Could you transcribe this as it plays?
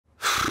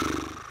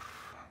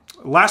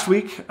Last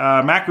week,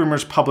 Mac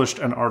Rumors published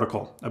an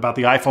article about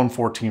the iPhone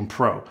 14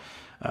 Pro,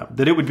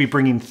 that it would be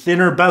bringing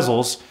thinner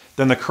bezels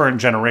than the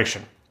current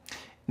generation.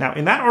 Now,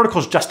 in that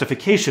article's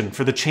justification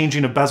for the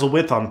changing of bezel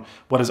width on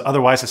what is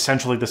otherwise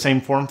essentially the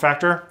same form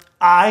factor,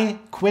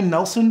 Quinn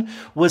Nelson,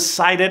 was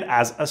cited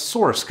as a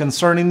source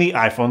concerning the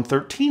iPhone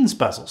 13's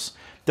bezels,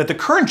 that the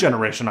current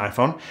generation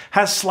iPhone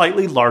has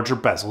slightly larger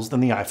bezels than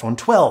the iPhone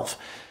 12.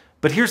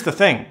 But here's the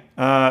thing,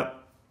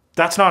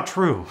 that's not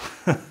true.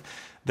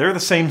 They're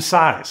the same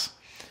size.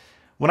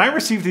 When I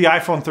received the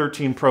iPhone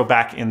 13 Pro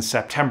back in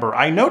September,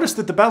 I noticed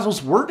that the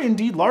bezels were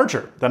indeed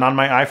larger than on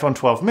my iPhone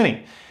 12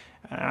 mini.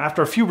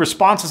 After a few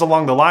responses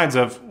along the lines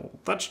of,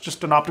 that's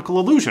just an optical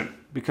illusion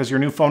because your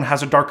new phone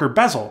has a darker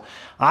bezel,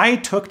 I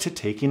took to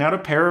taking out a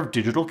pair of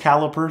digital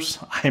calipers,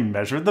 I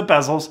measured the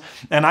bezels,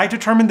 and I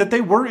determined that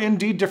they were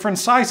indeed different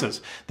sizes.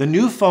 The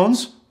new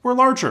phones were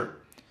larger.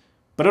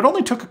 But it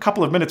only took a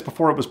couple of minutes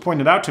before it was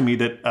pointed out to me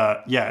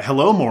that, yeah,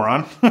 hello,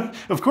 moron.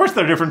 Of course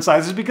they're different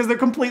sizes because they're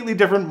completely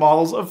different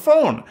models of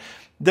phone.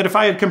 That if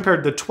I had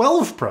compared the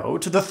 12 Pro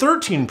to the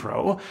 13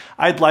 Pro,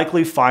 I'd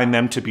likely find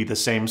them to be the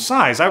same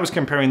size. I was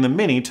comparing the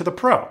Mini to the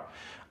Pro.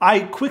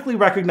 I quickly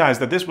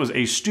recognized that this was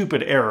a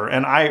stupid error,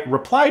 and I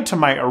replied to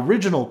my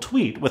original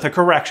tweet with a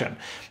correction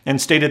and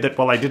stated that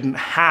while I didn't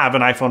have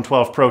an iPhone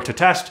 12 Pro to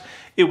test,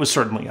 it was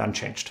certainly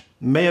unchanged.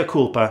 Mea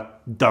culpa,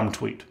 dumb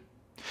tweet.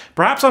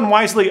 Perhaps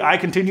unwisely, I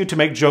continued to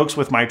make jokes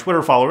with my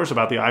Twitter followers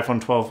about the iPhone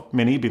 12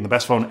 mini being the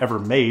best phone ever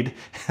made,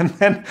 and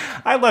then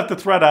I left the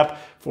thread up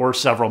for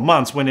several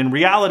months when in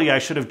reality I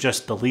should have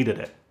just deleted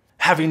it.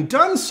 Having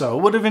done so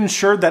would have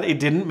ensured that it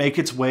didn't make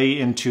its way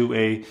into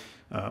a,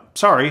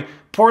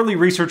 poorly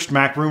researched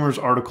Mac Rumors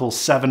article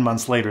 7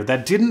 months later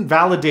that didn't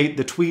validate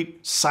the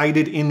tweet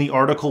cited in the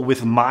article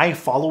with my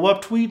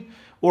follow-up tweet,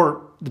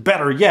 or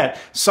better yet,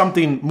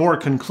 something more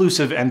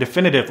conclusive and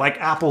definitive like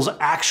Apple's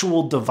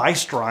actual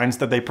device drawings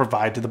that they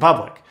provide to the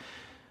public.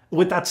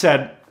 With that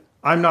said,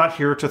 I'm not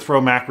here to throw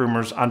Mac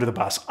Rumors under the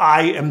bus.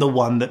 I am the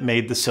one that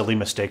made the silly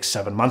mistake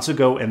 7 months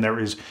ago, and there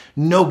is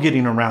no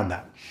getting around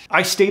that.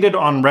 I stated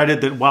on Reddit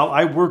that while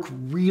I work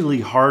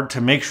really hard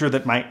to make sure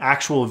that my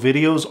actual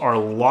videos are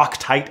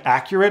Loctite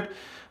accurate,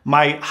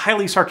 my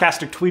highly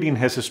sarcastic tweeting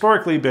has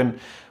historically been,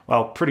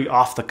 well, pretty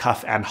off the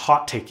cuff and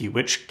hot takey,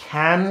 which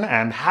can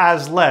and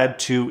has led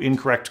to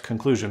incorrect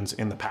conclusions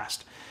in the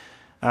past.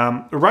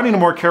 Running a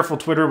more careful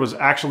Twitter was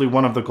actually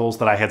one of the goals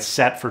that I had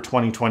set for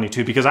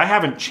 2022 because I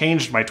haven't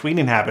changed my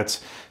tweeting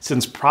habits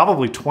since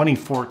probably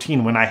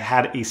 2014 when I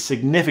had a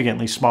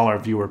significantly smaller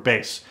viewer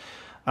base.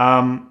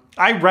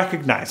 I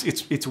recognize,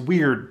 it's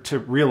weird to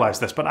realize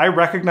this, but I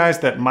recognize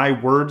that my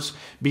words,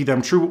 be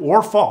them true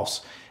or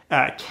false,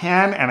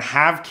 can and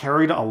have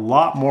carried a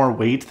lot more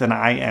weight than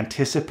I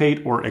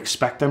anticipate or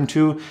expect them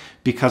to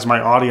because my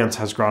audience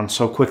has grown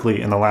so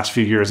quickly in the last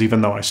few years,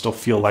 even though I still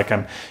feel like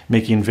I'm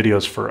making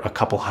videos for a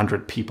couple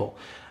hundred people.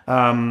 So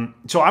I'm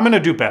gonna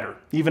do better,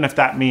 even if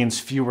that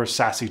means fewer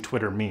sassy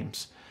Twitter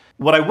memes.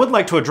 What I would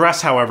like to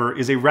address, however,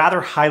 is a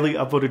rather highly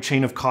upvoted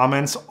chain of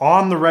comments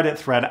on the Reddit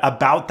thread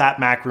about that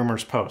Mac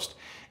Rumors post.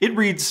 It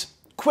reads,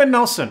 Quinn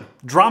Nelson,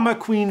 drama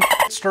queen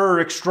stirrer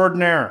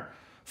extraordinaire,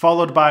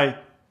 followed by,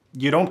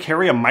 you don't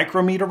carry a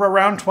micrometer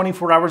around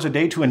 24 hours a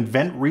day to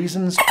invent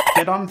reasons to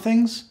hit on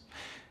things?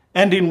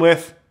 Ending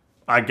with,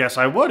 I guess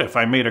I would if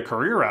I made a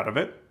career out of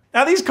it.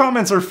 Now these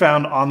comments are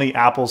found on the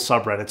Apple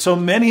subreddit, so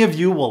many of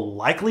you will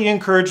likely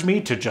encourage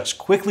me to just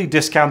quickly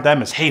discount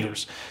them as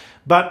haters.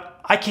 But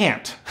I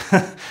can't.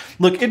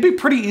 Look, it'd be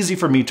pretty easy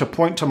for me to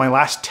point to my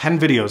last 10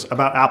 videos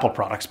about Apple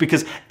products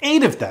because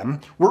 8 of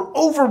them were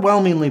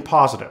overwhelmingly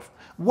positive.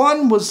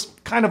 1 was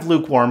kind of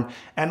lukewarm,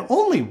 and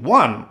only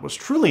 1 was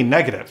truly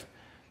negative.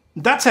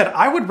 That said,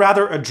 I would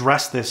rather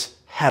address this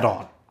head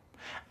on.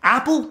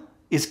 Apple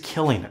is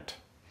killing it.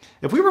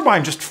 If we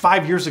rewind just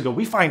 5 years ago,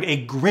 we find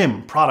a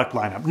grim product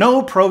lineup.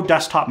 No pro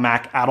desktop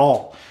Mac at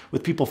all,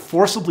 with people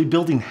forcibly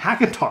building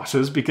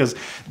Hackintoshes because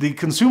the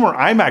consumer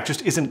iMac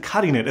just isn't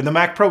cutting it, and the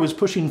Mac Pro is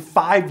pushing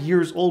 5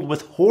 years old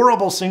with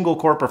horrible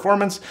single-core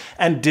performance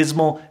and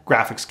dismal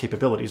graphics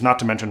capabilities, not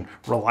to mention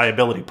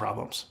reliability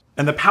problems.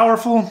 And the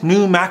powerful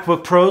new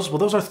MacBook Pros, well,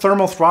 those are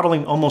thermal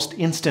throttling almost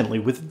instantly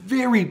with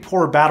very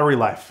poor battery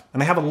life.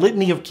 And they have a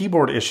litany of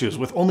keyboard issues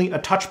with only a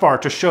touch bar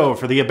to show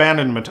for the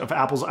abandonment of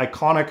Apple's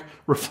iconic,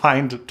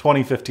 refined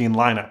 2015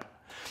 lineup.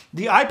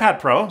 The iPad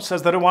Pro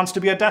says that it wants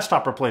to be a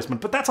desktop replacement,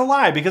 but that's a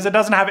lie because it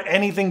doesn't have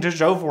anything to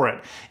show for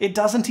it. It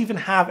doesn't even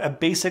have a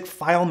basic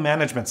file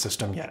management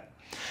system yet.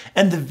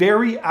 And the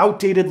very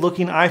outdated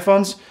looking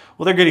iPhones,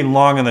 well, they're getting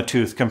long in the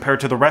tooth compared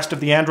to the rest of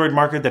the Android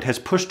market that has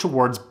pushed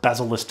towards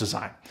bezel-less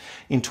design.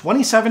 In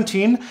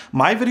 2017,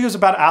 my videos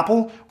about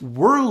Apple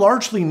were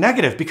largely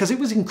negative because it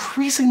was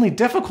increasingly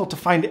difficult to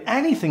find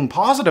anything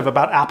positive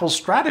about Apple's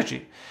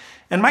strategy.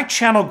 And my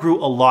channel grew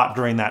a lot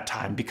during that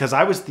time because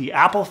I was the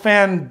Apple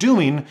fan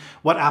doing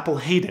what Apple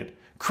hated,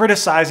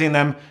 criticizing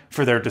them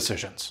for their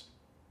decisions.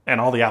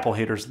 And all the Apple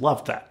haters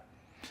loved that.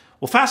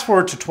 Well, fast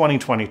forward to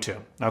 2022,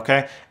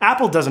 okay?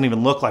 Apple doesn't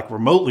even look like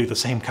remotely the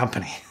same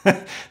company.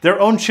 Their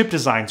own chip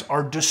designs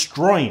are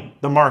destroying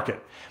the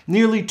market.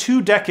 Nearly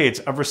 2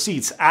 decades of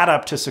receipts add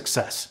up to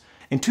success.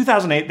 In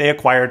 2008, they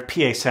acquired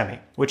PA Semi,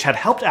 which had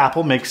helped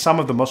Apple make some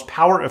of the most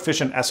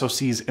power-efficient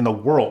SoCs in the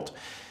world.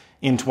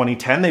 In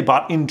 2010, they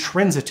bought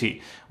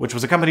Intrinsity, which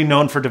was a company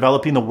known for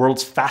developing the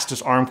world's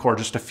fastest ARM core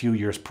just a few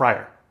years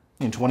prior.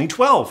 In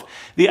 2012,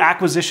 the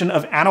acquisition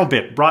of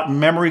Anobit brought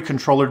memory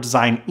controller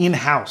design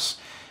in-house.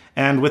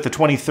 And with the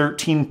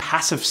 2013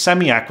 Passive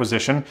Semi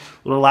acquisition,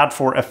 it allowed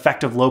for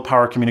effective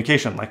low-power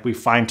communication like we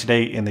find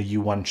today in the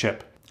U1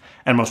 chip.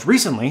 And most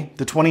recently,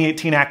 the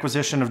 2018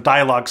 acquisition of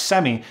Dialog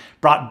Semi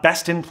brought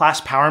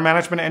best-in-class power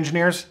management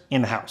engineers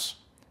in-house.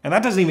 And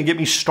that doesn't even get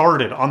me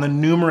started on the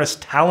numerous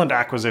talent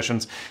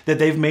acquisitions that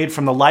they've made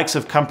from the likes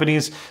of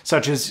companies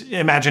such as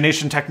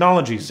Imagination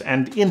Technologies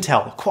and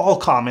Intel,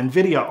 Qualcomm,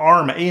 Nvidia,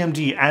 ARM,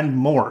 AMD, and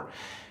more.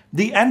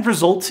 The end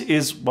result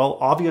is, well,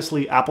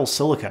 obviously Apple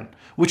Silicon,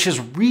 which has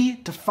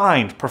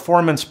redefined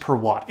performance per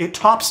watt. It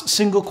tops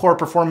single-core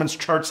performance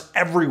charts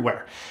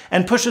everywhere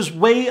and pushes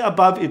way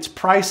above its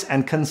price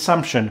and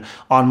consumption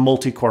on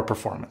multi-core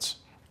performance.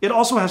 It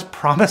also has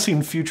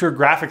promising future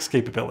graphics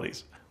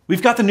capabilities.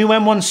 We've got the new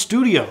M1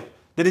 Studio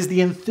that is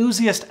the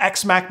enthusiast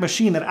X-Mac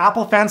machine that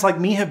Apple fans like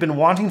me have been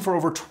wanting for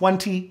over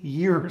 20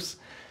 years.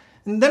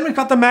 And then we've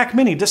got the Mac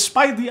Mini.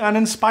 Despite the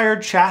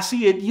uninspired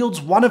chassis, it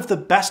yields one of the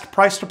best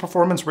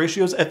price-to-performance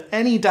ratios of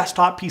any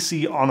desktop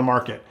PC on the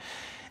market.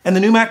 And the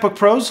new MacBook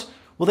Pros,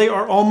 well, they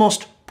are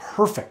almost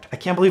perfect. I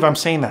can't believe I'm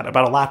saying that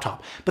about a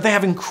laptop, but they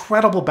have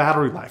incredible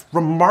battery life,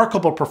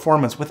 remarkable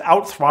performance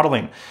without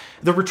throttling,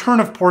 the return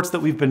of ports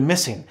that we've been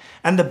missing,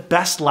 and the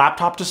best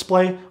laptop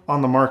display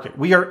on the market.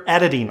 We are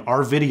editing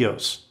our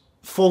videos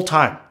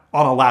full-time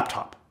on a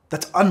laptop.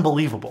 That's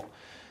unbelievable.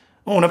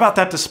 Oh, and about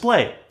that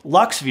display,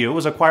 LuxView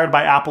was acquired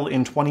by Apple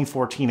in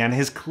 2014 and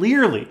has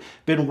clearly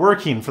been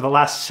working for the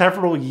last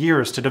several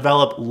years to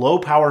develop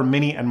low-power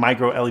mini and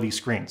micro LED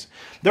screens.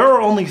 There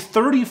are only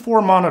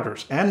 34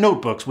 monitors and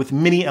notebooks with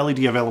mini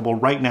LED available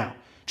right now.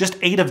 Just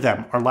 8 of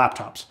them are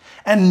laptops.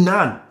 And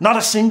none, not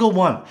a single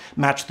one,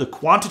 match the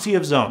quantity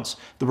of zones,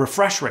 the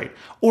refresh rate,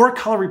 or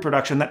color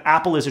reproduction that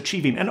Apple is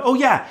achieving. And oh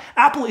yeah,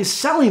 Apple is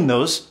selling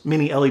those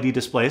mini LED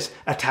displays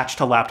attached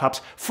to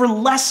laptops for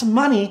less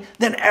money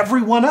than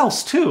everyone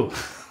else too.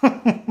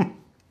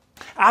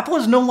 Apple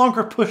is no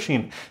longer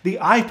pushing the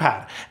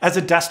iPad as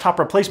a desktop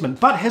replacement,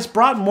 but has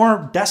brought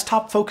more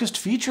desktop-focused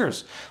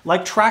features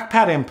like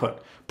trackpad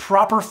input,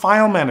 proper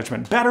file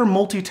management, better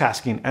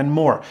multitasking, and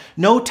more.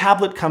 No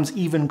tablet comes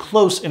even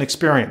close in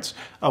experience.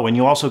 Oh, and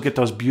you also get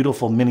those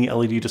beautiful mini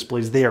LED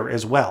displays there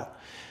as well.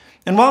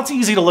 And while it's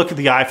easy to look at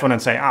the iPhone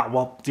and say,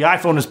 well, the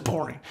iPhone is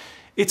boring,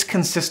 it's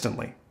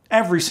consistently,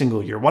 every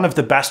single year, one of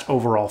the best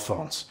overall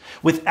phones,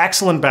 with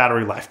excellent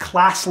battery life,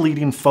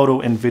 class-leading photo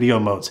and video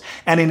modes,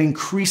 and an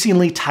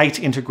increasingly tight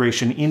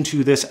integration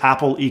into this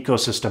Apple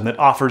ecosystem that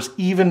offers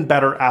even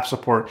better app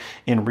support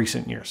in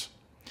recent years.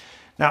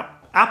 Now,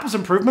 Apple's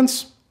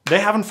improvements, they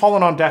haven't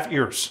fallen on deaf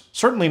ears.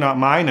 Certainly not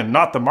mine and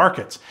not the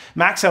market's.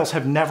 Mac sales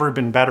have never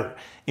been better.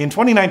 In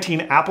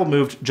 2019, Apple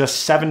moved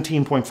just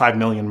 17.5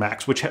 million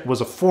Macs, which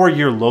was a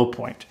 4-year low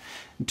point.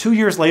 2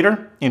 years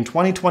later, in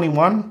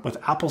 2021, with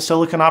Apple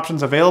Silicon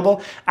options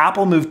available,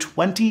 Apple moved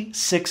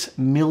 26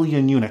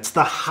 million units,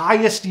 the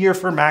highest year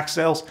for Mac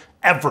sales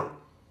ever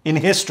in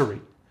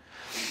history.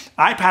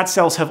 iPad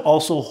sales have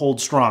also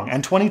held strong,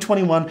 and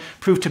 2021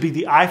 proved to be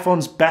the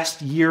iPhone's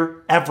best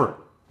year ever.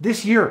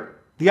 This year,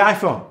 the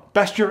iPhone,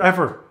 best year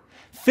ever.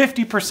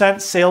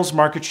 50% sales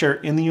market share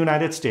in the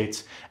United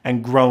States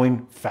and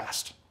growing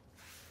fast.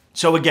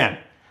 So again,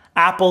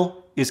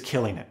 Apple is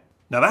killing it.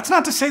 Now that's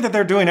not to say that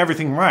they're doing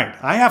everything right.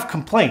 I have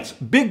complaints,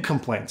 big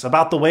complaints,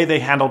 about the way they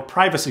handled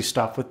privacy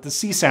stuff with the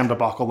CSAM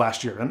debacle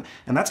last year.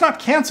 And that's not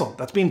canceled,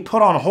 that's being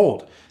put on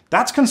hold.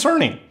 That's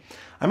concerning.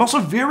 I'm also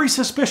very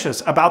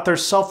suspicious about their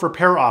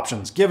self-repair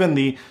options, given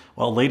the,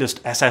 well,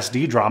 latest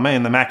SSD drama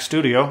in the Mac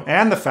Studio,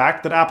 and the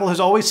fact that Apple has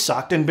always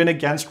sucked and been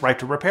against right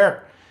to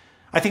repair.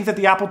 I think that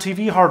the Apple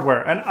TV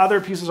hardware and other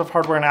pieces of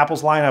hardware in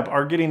Apple's lineup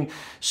are getting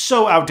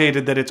so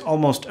outdated that it's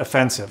almost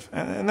offensive.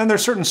 And then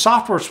there's certain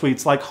software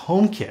suites like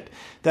HomeKit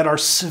that are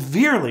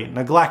severely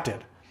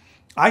neglected.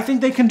 I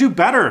think they can do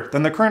better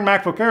than the current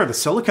MacBook Air. The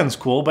Silicon's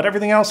cool, but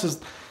everything else is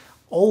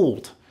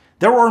old.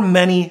 There are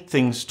many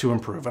things to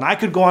improve, and I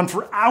could go on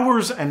for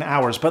hours and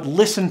hours, but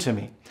listen to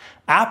me.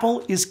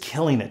 Apple is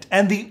killing it,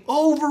 and the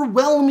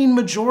overwhelming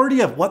majority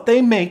of what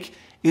they make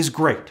is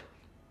great.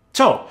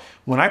 So,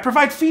 when I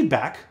provide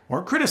feedback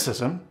or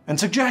criticism and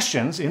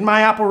suggestions in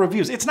my Apple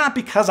reviews, it's not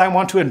because I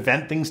want to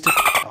invent things to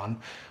on,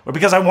 or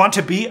because I want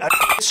to be a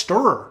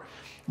stirrer,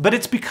 but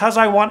it's because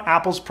I want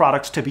Apple's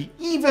products to be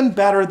even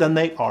better than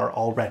they are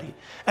already.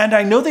 And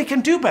I know they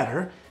can do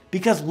better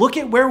because look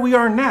at where we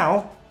are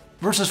now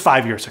versus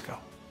 5 years ago.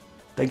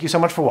 Thank you so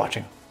much for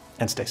watching,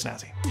 and stay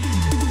snazzy.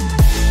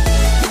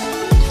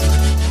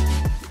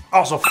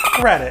 Also,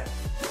 Reddit.